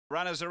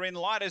Runners are in.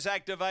 Light is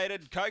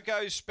activated.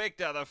 Coco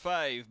Spectre, the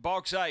fave.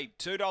 Box 8,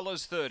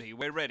 $2.30.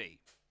 We're ready.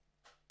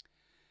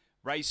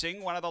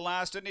 Racing, one of the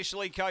last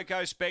initially,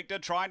 Coco Spectre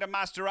trying to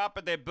muster up,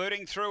 but they're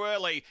booting through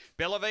early.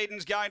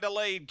 Bellaviden's going to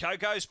lead.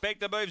 Coco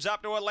Spectre moves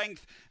up to a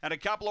length and a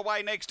couple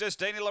away. Next is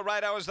Dini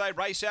Laredo as they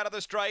race out of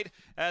the straight.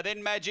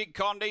 Then Magic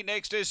Condi.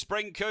 Next is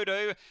Spring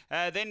Kudu.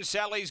 Then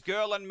Sally's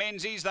Girl and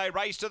Menzies. They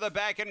race to the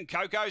back and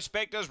Coco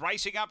Spectre's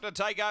racing up to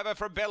take over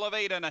from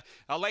Bellaviden.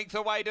 A length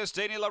away to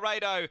Dini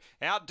Laredo.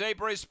 Out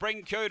deeper is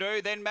Spring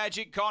Kudu. Then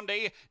Magic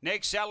Condi.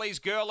 Next Sally's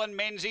Girl and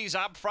Menzies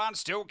up front.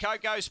 Still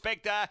Coco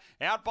Spectre.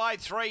 Out by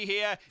 3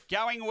 here,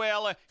 going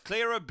well,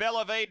 clear of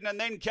Bellaviden, and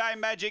then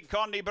came Magic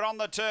Condi, but on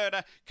the turn,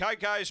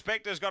 Coco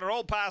Spectre's got it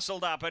all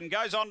parcelled up and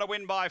goes on to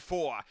win by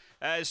 4.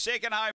 Second home